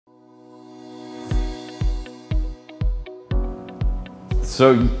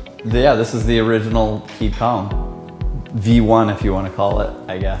So yeah, this is the original Keep Calm. V1 if you want to call it,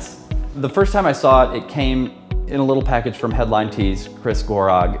 I guess. The first time I saw it, it came in a little package from Headline Tees. Chris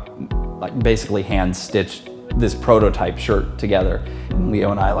Gorog like basically hand stitched this prototype shirt together. And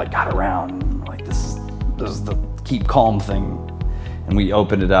Leo and I like got around like this is the Keep Calm thing. And we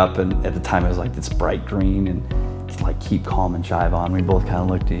opened it up, and at the time it was like this bright green and it's like Keep Calm and Chive on. We both kind of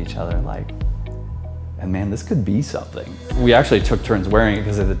looked at each other like, and man, this could be something. We actually took turns wearing it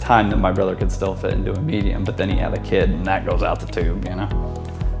because at the time that my brother could still fit into a medium, but then he had a kid and that goes out the tube, you know?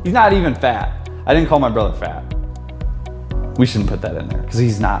 He's not even fat. I didn't call my brother fat. We shouldn't put that in there because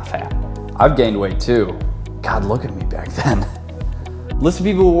he's not fat. I've gained weight too. God, look at me back then. List of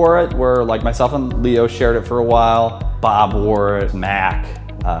people who wore it were like myself and Leo shared it for a while. Bob wore it, Mac,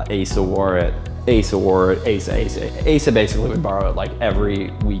 Asa wore it. Asa wore it, Asa basically would borrow it like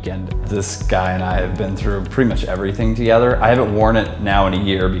every weekend. This guy and I have been through pretty much everything together. I haven't worn it now in a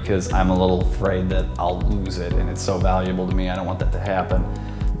year because I'm a little afraid that I'll lose it and it's so valuable to me. I don't want that to happen.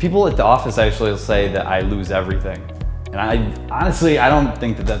 People at the office actually will say that I lose everything. And honestly, I don't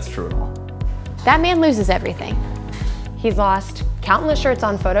think that that's true at all. That man loses everything. He's lost countless shirts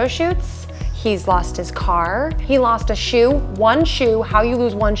on photo shoots. He's lost his car. He lost a shoe, one shoe. How you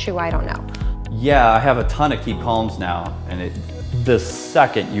lose one shoe, I don't know. Yeah, I have a ton of Keep Calms now, and the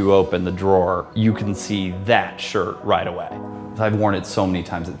second you open the drawer, you can see that shirt right away. I've worn it so many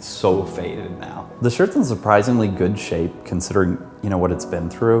times, it's so faded now. The shirt's in surprisingly good shape considering, you know, what it's been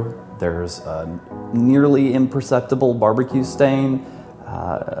through. There's a nearly imperceptible barbecue stain,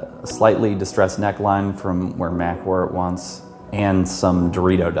 a slightly distressed neckline from where Mac wore it once, and some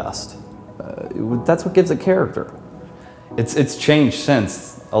Dorito dust. That's what gives it character. It's changed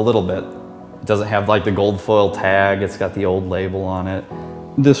since a little bit. It doesn't have like the gold foil tag, it's got the old label on it.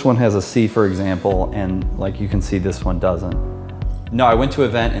 This one has a C, for example, and like you can see this one doesn't. No, I went to an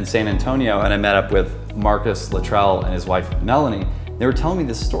event in San Antonio and I met up with Marcus Luttrell and his wife Melanie. They were telling me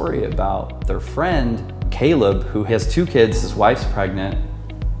this story about their friend Caleb, who has 2 kids, his wife's pregnant,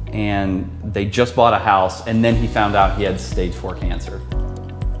 and they just bought a house and then he found out he had stage 4 cancer.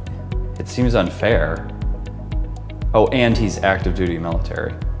 It seems unfair. Oh, and he's active duty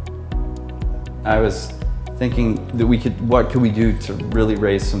military. I was thinking that what could we do to really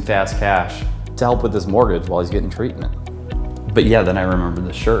raise some fast cash to help with his mortgage while he's getting treatment? But yeah, then I remembered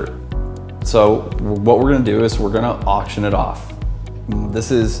the shirt. So what we're gonna do is we're gonna auction it off.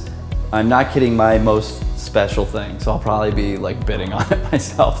 This is, I'm not kidding, my most special thing. So I'll probably be like bidding on it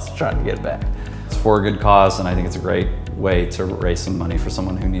myself to try to get it back. It's for a good cause and I think it's a great way to raise some money for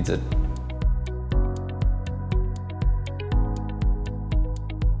someone who needs it.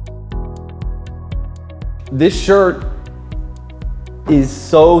 This shirt is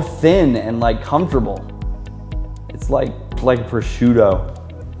so thin and like comfortable. It's like prosciutto,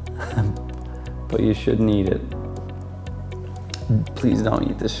 but you shouldn't eat it. Please don't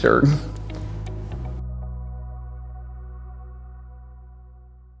eat this shirt.